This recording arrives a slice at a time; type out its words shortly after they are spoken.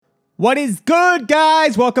What is good,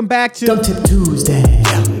 guys? Welcome back to Dunk Tip Tuesday.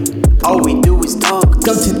 All we do is dunk.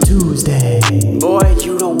 Dunk Tip Tuesday. Boy,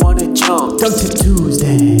 you don't wanna jump. Dunk Tip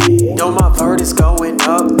Tuesday. Know my vert is going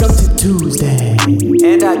up. Dunk Tip Tuesday.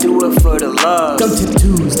 And I do it for the love. Dunk Tip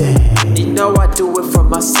Tuesday. You know I do it for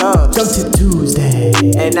my subs. Dunk Tip Tuesday.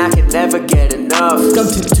 And I can never get enough.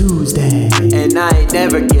 Dunk Tip Tuesday. And I ain't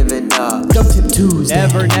never giving up. Dunk Tip Tuesday.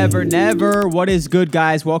 Never. What is good,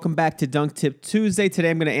 guys? Welcome back to Dunk Tip Tuesday. Today,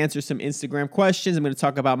 I'm going to answer some Instagram questions. I'm going to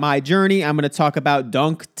talk about my journey. I'm going to talk about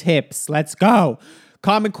dunk tips. Let's go.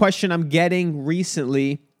 Common question I'm getting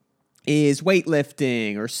recently is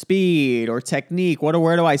weightlifting or speed or technique. Where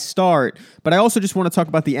do I start? But I also just want to talk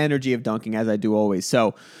about the energy of dunking, as I do always.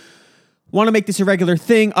 So, want to make this a regular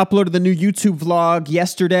thing. Uploaded the new YouTube vlog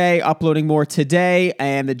yesterday, uploading more today,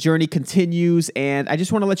 and the journey continues. And I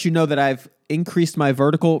just want to let you know that I've increased my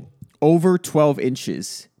vertical over 12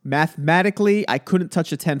 inches. Mathematically, I couldn't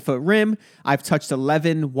touch a 10-foot rim. I've touched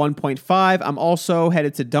 11, 1.5. I'm also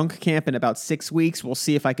headed to dunk camp in about 6 weeks. We'll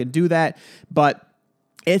see if I can do that. But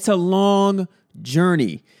it's a long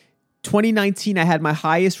journey. 2019, I had my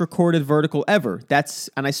highest recorded vertical ever.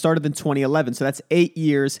 And I started in 2011, so that's 8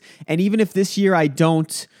 years. And even if this year I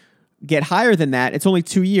don't get higher than that, it's only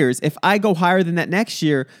 2 years. If I go higher than that next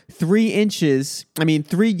year, 3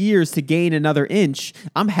 years to gain another inch,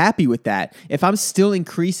 I'm happy with that. If I'm still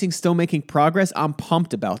increasing, still making progress, I'm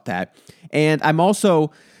pumped about that. And I'm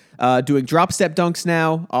also doing drop step dunks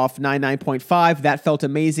now off 9.5. That felt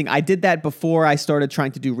amazing. I did that before I started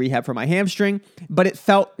trying to do rehab for my hamstring, but it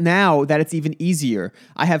felt now that it's even easier.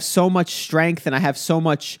 I have so much strength and I have so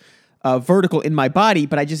much vertical in my body,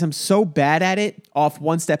 but I just am so bad at it off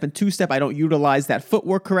 1 step and 2 step. I don't utilize that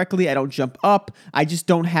footwork correctly. I don't jump up. I just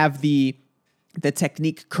don't have the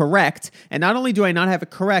technique correct. And not only do I not have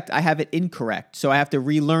it correct, I have it incorrect. So I have to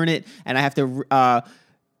relearn it and I have to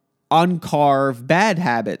uncarve bad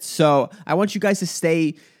habits. So I want you guys to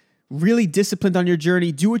stay really disciplined on your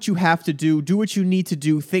journey. Do what you have to do. Do what you need to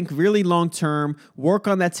do. Think really long term. Work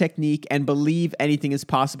on that technique and believe anything is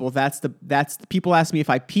possible. People ask me if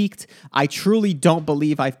I peaked. I truly don't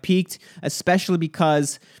believe I've peaked, especially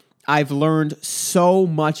because I've learned so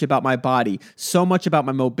much about my body, so much about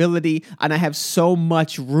my mobility, and I have so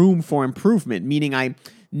much room for improvement, meaning I'm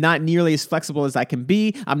not nearly as flexible as I can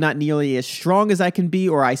be. I'm not nearly as strong as I can be,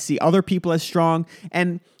 or I see other people as strong.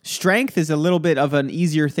 And strength is a little bit of an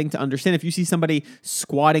easier thing to understand. If you see somebody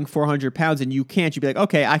squatting 400 pounds and you can't, you'd be like,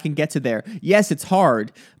 okay, I can get to there. Yes, it's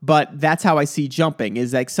hard, but that's how I see jumping,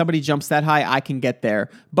 is like somebody jumps that high, I can get there.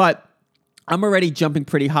 But I'm already jumping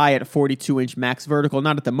pretty high at a 42-inch max vertical,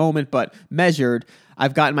 not at the moment, but measured.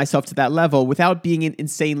 I've gotten myself to that level without being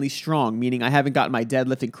insanely strong, meaning I haven't gotten my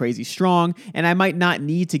deadlifting crazy strong, and I might not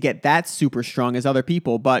need to get that super strong as other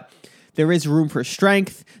people, but there is room for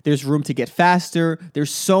strength. There's room to get faster.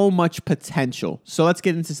 There's so much potential. So let's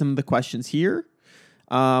get into some of the questions here.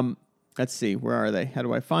 Let's see. Where are they? How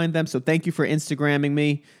do I find them? So thank you for Instagramming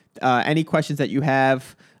me. Any questions that you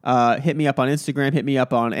have, hit me up on Instagram. Hit me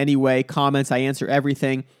up on any way. Comments. I answer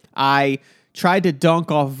everything. I tried to dunk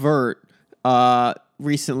off vert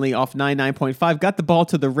recently off 9.5. Got the ball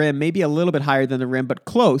to the rim, maybe a little bit higher than the rim, but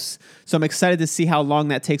close. So I'm excited to see how long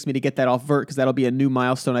that takes me to get that off vert, because that'll be a new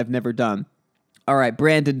milestone I've never done. All right,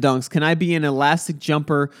 Brandon Dunks. Can I be an elastic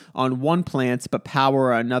jumper on one plant but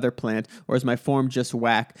power on another plant, or is my form just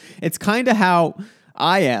whack? It's kind of how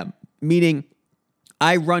I am, meaning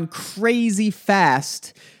I run crazy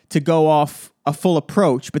fast to go off a full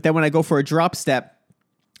approach, but then when I go for a drop step,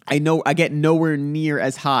 I know I get nowhere near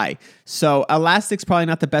as high. So elastic's probably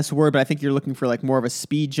not the best word, but I think you're looking for like more of a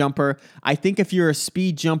speed jumper. I think if you're a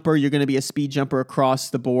speed jumper, you're going to be a speed jumper across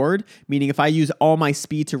the board, meaning if I use all my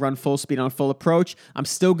speed to run full speed on full approach, I'm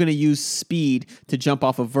still going to use speed to jump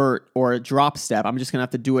off a vert or a drop step. I'm just going to have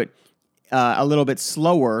to do it a little bit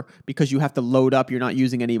slower because you have to load up. You're not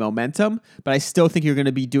using any momentum, but I still think you're going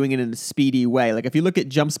to be doing it in a speedy way. Like if you look at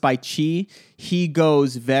jumps by Chi, he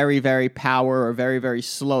goes very, very power or very, very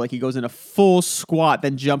slow. Like he goes in a full squat,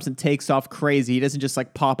 then jumps and takes off crazy. He doesn't just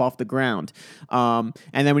like pop off the ground. And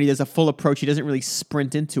then when he does a full approach, he doesn't really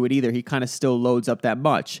sprint into it either. He kind of still loads up that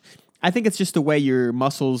much. I think it's just the way your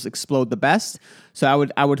muscles explode the best. So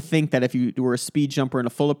I would think that if you were a speed jumper in a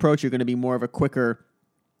full approach, you're going to be more of a quicker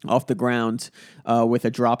off the ground with a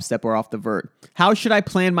drop step or off the vert. How should I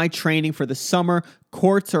plan my training for the summer?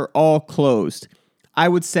 Courts are all closed. I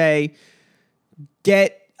would say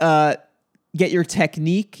get your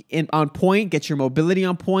technique on point, get your mobility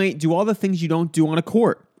on point, do all the things you don't do on a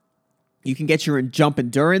court. You can get your jump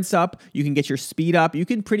endurance up. You can get your speed up. You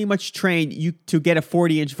can pretty much train to get a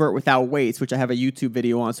 40-inch vert without weights, which I have a YouTube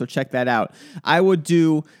video on, so check that out. I would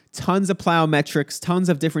do tons of plyometrics, tons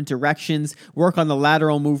of different directions, work on the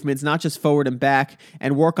lateral movements, not just forward and back,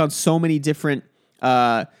 and work on so many different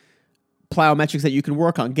plyometrics that you can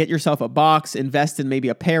work on. Get yourself a box, invest in maybe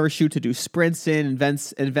a parachute to do sprints in,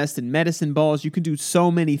 invest in medicine balls. You can do so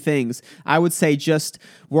many things. I would say just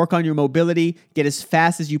work on your mobility, get as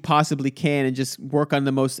fast as you possibly can, and just work on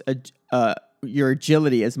your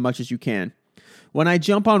agility as much as you can. When I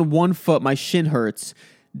jump on one foot, my shin hurts.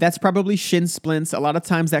 That's probably shin splints. A lot of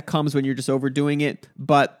times that comes when you're just overdoing it,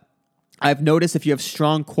 but I've noticed if you have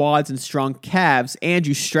strong quads and strong calves and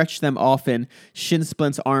you stretch them often, shin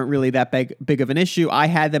splints aren't really that big of an issue. I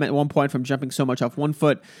had them at one point from jumping so much off one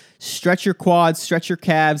foot. Stretch your quads, stretch your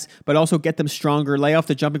calves, but also get them stronger. Lay off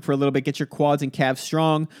the jumping for a little bit, get your quads and calves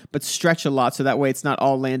strong, but stretch a lot so that way it's not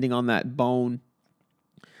all landing on that bone.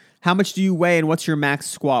 How much do you weigh and what's your max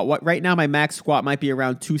squat? Right now, my max squat might be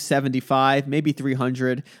around 275, maybe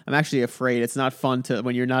 300. I'm actually afraid. It's not fun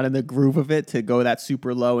when you're not in the groove of it to go that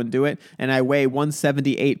super low and do it. And I weigh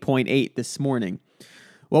 178.8 this morning.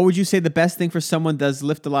 What would you say the best thing for someone does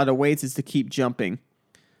lift a lot of weights is to keep jumping?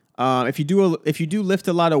 If you do lift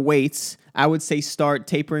a lot of weights, I would say start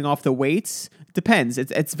tapering off the weights. Depends.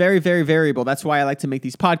 It's very, very variable. That's why I like to make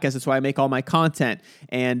these podcasts. That's why I make all my content.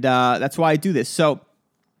 And that's why I do this. So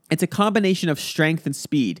it's a combination of strength and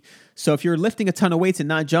speed. So if you're lifting a ton of weights and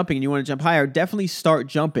not jumping and you want to jump higher, definitely start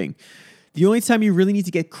jumping. The only time you really need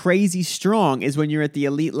to get crazy strong is when you're at the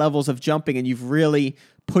elite levels of jumping and you've really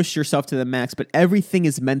pushed yourself to the max. But everything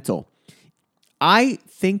is mental. I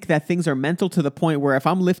think that things are mental to the point where if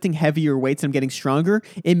I'm lifting heavier weights and I'm getting stronger,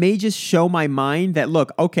 it may just show my mind that,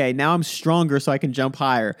 look, okay, now I'm stronger so I can jump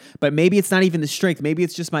higher. But maybe it's not even the strength. Maybe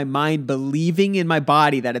it's just my mind believing in my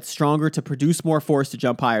body that it's stronger to produce more force to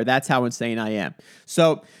jump higher. That's how insane I am.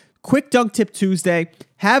 So, quick Dunk Tip Tuesday.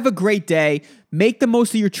 Have a great day. Make the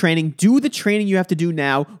most of your training. Do the training you have to do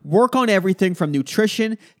now. Work on everything from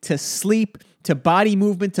nutrition to sleep to body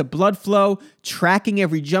movement, to blood flow, tracking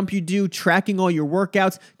every jump you do, tracking all your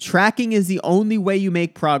workouts. Tracking is the only way you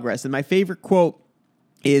make progress. And my favorite quote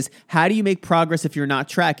is, how do you make progress if you're not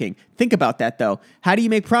tracking? Think about that though. How do you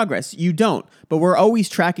make progress? You don't. But we're always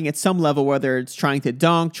tracking at some level, whether it's trying to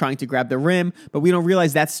dunk, trying to grab the rim, but we don't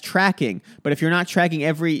realize that's tracking. But if you're not tracking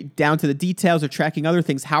every down to the details or tracking other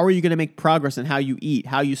things, how are you going to make progress in how you eat,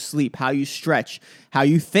 how you sleep, how you stretch, how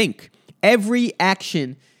you think? Every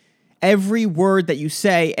action, every word that you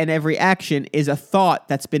say and every action is a thought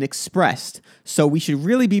that's been expressed. So we should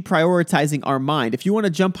really be prioritizing our mind. If you want to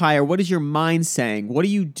jump higher, what is your mind saying? What are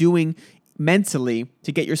you doing mentally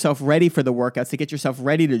to get yourself ready for the workouts, to get yourself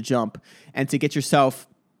ready to jump, and to get yourself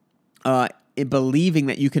in believing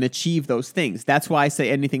that you can achieve those things? That's why I say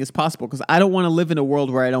anything is possible, because I don't want to live in a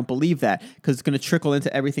world where I don't believe that, because it's going to trickle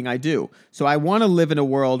into everything I do. So I want to live in a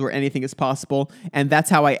world where anything is possible, and that's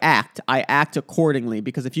how I act. I act accordingly,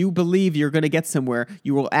 because if you believe you're going to get somewhere,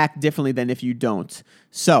 you will act differently than if you don't.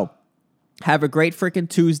 So have a great freaking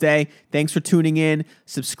Tuesday. Thanks for tuning in.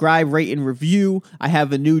 Subscribe, rate, and review. I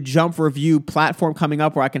have a new jump review platform coming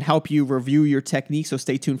up where I can help you review your technique, so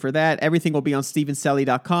stay tuned for that. Everything will be on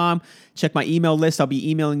stevenselly.com. Check my email list. I'll be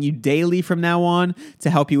emailing you daily from now on to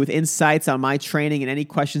help you with insights on my training and any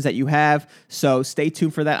questions that you have. So stay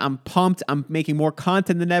tuned for that. I'm pumped. I'm making more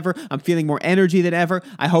content than ever. I'm feeling more energy than ever.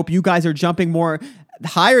 I hope you guys are jumping more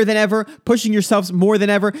higher than ever, pushing yourselves more than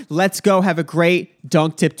ever. Let's go. Have a great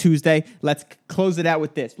Dunk Tip Tuesday. Let's close it out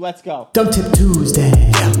with this. Let's go. Dunk Tip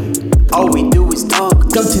Tuesday. All we do is dunk.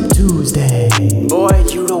 Dunk Tip Tuesday. Boy,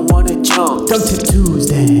 you don't wanna jump. Dunk Tip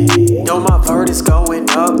Tuesday. Know my vert is going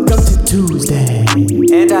up. Dunk Tip Tuesday.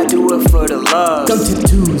 And I do it for the love. Dunk Tip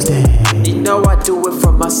Tuesday. You know I do it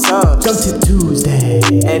for my subs. Dunk Tip Tuesday.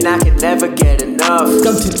 And I can never get enough.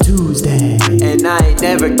 Dunk Tip Tuesday. And I ain't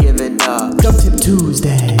never giving up. Dunk Tip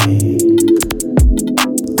Tuesday.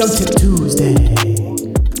 Dunk Tip Tuesday.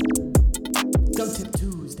 Dunk Tip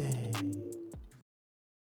Tuesday.